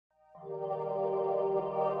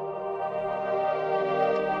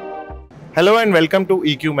Hello and welcome to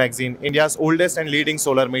EQ Magazine, India's oldest and leading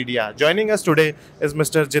solar media. Joining us today is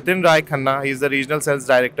Mr. Jitin Khanna. He is the Regional Sales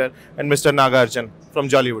Director, and Mr. Nagarjan from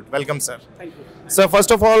JolyWood. Welcome, sir. Thank you. Sir,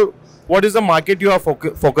 first of all, what is the market you are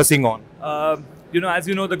focusing on? As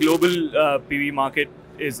you know, the global PV market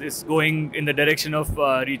is going in the direction of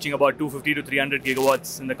reaching about 250 to 300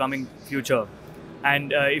 gigawatts in the coming future.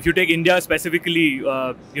 And if you take India specifically,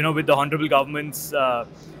 with the honorable government's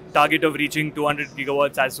target of reaching 200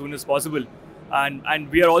 gigawatts as soon as possible.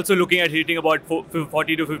 And we are also looking at hitting about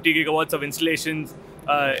 40 to 50 gigawatts of installations,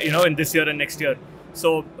 in this year and next year.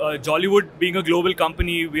 So JolyWood, being a global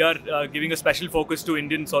company, we are giving a special focus to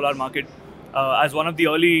Indian solar market as one of the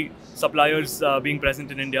early suppliers being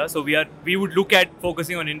present in India. So we would look at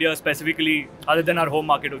focusing on India specifically, other than our home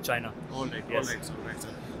market of China. All right, yes. All right,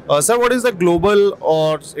 sir. Sir, what is the global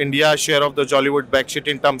or India share of the JolyWood backsheet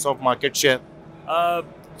in terms of market share?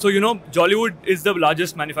 JolyWood is the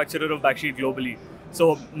largest manufacturer of backsheet globally.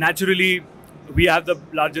 So naturally, we have the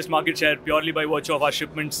largest market share purely by virtue of our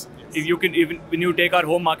shipments. Yes. If you can, even when you take our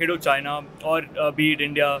home market of China or be it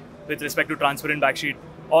India with respect to transparent backsheet,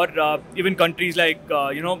 or even countries like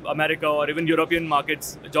America or even European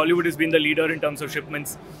markets, JolyWood has been the leader in terms of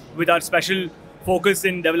shipments, with our special focus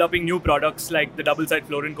in developing new products like the double-side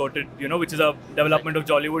fluorine coated, which is a development of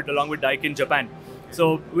JolyWood along with Daikin Japan.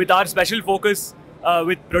 So with our special focus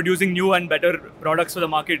with producing new and better products for the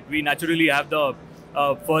market, we naturally have the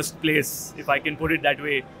first place, if I can put it that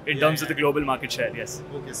way, in terms of the global market share. Yes.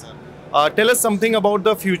 Okay, sir. Tell us something about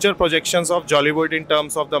the future projections of JolyWood in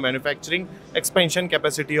terms of the manufacturing expansion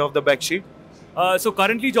capacity of the backsheet. So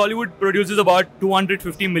currently, JolyWood produces about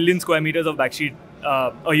 250 million square meters of backsheet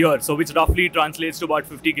a year, so which roughly translates to about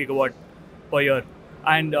 50 gigawatt per year,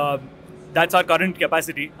 and that's our current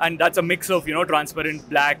capacity, and that's a mix of transparent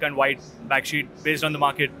black and white backsheet based on the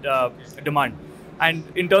market demand. And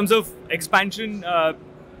in terms of expansion,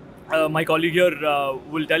 my colleague here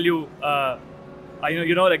will tell you.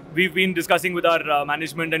 We've been discussing with our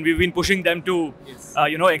management, and we've been pushing them to,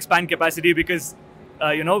 expand capacity because,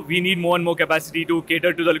 we need more and more capacity to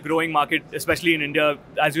cater to the growing market, especially in India.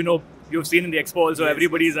 As you know, you've seen in the expo also,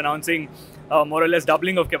 everybody is announcing more or less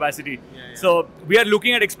doubling of capacity. So we are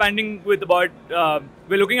looking at expanding with about,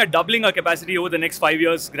 we're looking at doubling our capacity over the next 5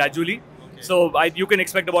 years gradually. So you can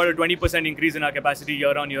expect about a 20% increase in our capacity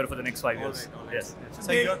year on year for the next 5 years. All right. Yes.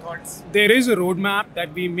 So your thoughts? There is a roadmap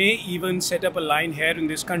that we may even set up a line here in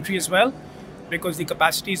this country as well, because the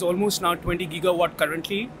capacity is almost now 20 gigawatt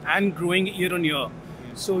currently and growing year on year.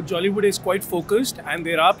 So JolyWood is quite focused, and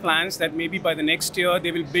there are plans that maybe by the next year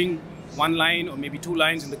they will bring one line or maybe two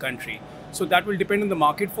lines in the country. So that will depend on the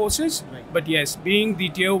market forces. Right. But yes, being the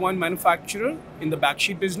tier 1 manufacturer in the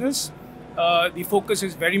backsheet business, the focus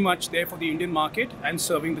is very much there for the Indian market and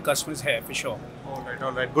serving the customers here for sure. All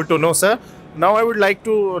right. Good to know, sir. Now I would like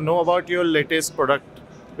to know about your latest product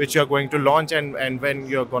which you are going to launch and when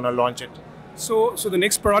you are going to launch it. So the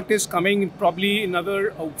next product is coming in probably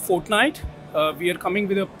another fortnight. We are coming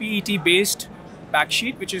with a PET-based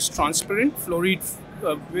backsheet which is transparent,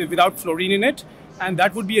 without fluorine in it, and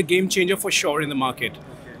that would be a game changer for sure in the market.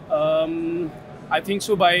 Okay. I think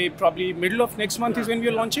so by probably middle of next month is when we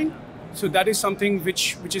are launching. So that is something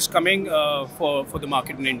which is coming for the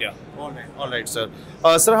market in India. All right, sir.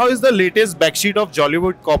 Sir, how is the latest backsheet of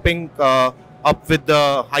JolyWood coping up with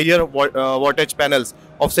the higher wattage panels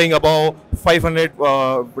of saying above 500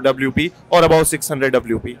 WP or above 600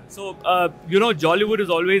 WP? So, JolyWood has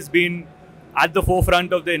always been at the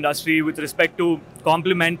forefront of the industry with respect to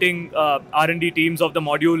complementing R&D teams of the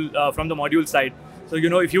module from the module side. So,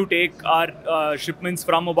 if you take our shipments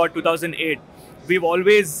from about 2008, we've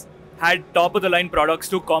always had top-of-the-line products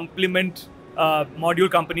to complement module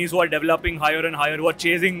companies who are developing higher and higher, who are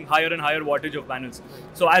chasing higher and higher wattage of panels.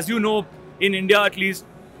 So as you know, in India, at least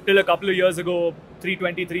till a couple of years ago,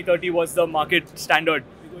 320, 330 was the market standard.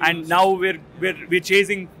 And now we're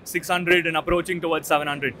chasing 600 and approaching towards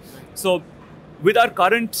 700. So with our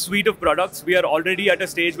current suite of products, we are already at a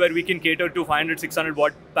stage where we can cater to 500, 600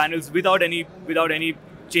 watt panels without any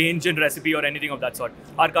change in recipe or anything of that sort.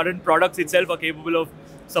 Our current products itself are capable of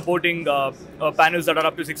supporting panels that are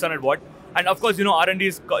up to 600 watt. And of course, R&D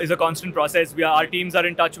is a constant process. Our teams are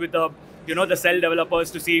in touch with the cell developers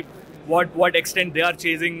to see what extent they are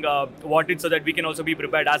chasing wattage, so that we can also be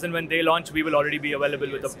prepared. As and when they launch, we will already be available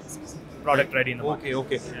with the product ready in the market.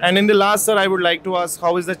 Okay. Yeah. And in the last, sir, I would like to ask,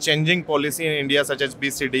 how is the changing policy in India, such as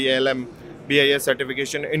BCD, ALM, BIS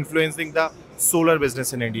certification, influencing the solar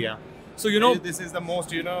business in India? So this is the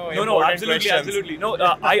most absolutely. No,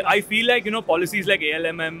 I feel like policies like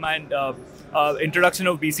ALMM and introduction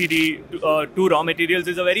of BCD to raw materials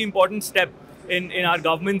is a very important step in our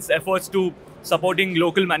government's efforts to supporting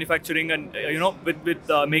local manufacturing and with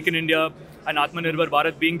Make in India and Atmanirbhar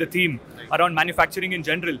Bharat being the theme around manufacturing in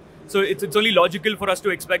general. So it's only logical for us to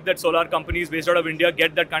expect that solar companies based out of India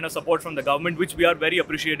get that kind of support from the government, which we are very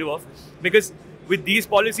appreciative of. Because with these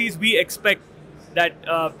policies, we expect that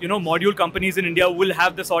module companies in India will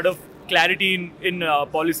have the sort of clarity in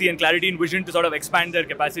policy and clarity in vision to sort of expand their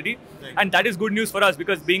capacity. Right. And that is good news for us,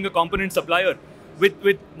 because being a component supplier,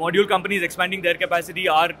 with module companies expanding their capacity,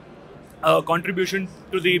 our contribution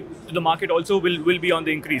to the market also will be on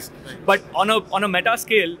the increase. Right. But on a meta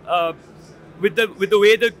scale, with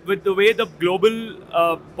the way the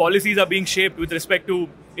global policies are being shaped with respect to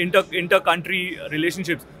inter-country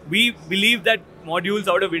relationships, we believe that modules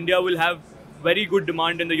out of India will have very good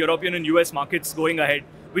demand in the European and US markets going ahead,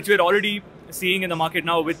 which we're already seeing in the market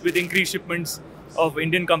now with increased shipments of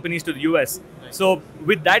Indian companies to the US. Right. So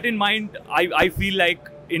with that in mind, I feel like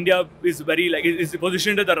India is is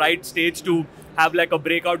positioned at the right stage to have like a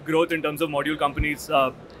breakout growth in terms of module companies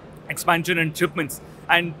expansion and shipments.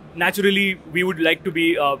 And naturally, we would like to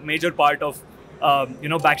be a major part of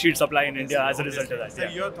backsheet supply in India as a result of that. So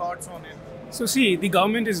your thoughts on it? So see, the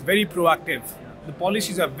government is very proactive. The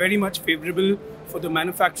policies are very much favorable for the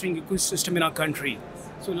manufacturing ecosystem in our country.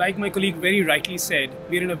 So like my colleague very rightly said,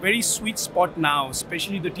 we're in a very sweet spot now,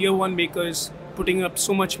 especially the tier 1 makers putting up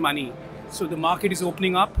so much money. So the market is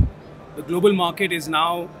opening up. The global market is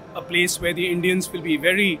now a place where the Indian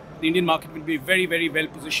market will be very, very well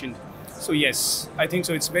positioned. So yes, I think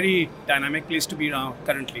so. It's a very dynamic place to be now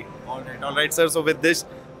currently. All right, sir. So with this,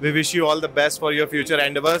 we wish you all the best for your future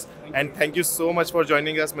endeavors. And thank you so much for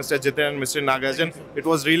joining us, Mr. Jitin and Mr. Nagarjan. It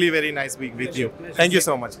was really very nice being with you. Thank you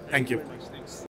so much. Thank you.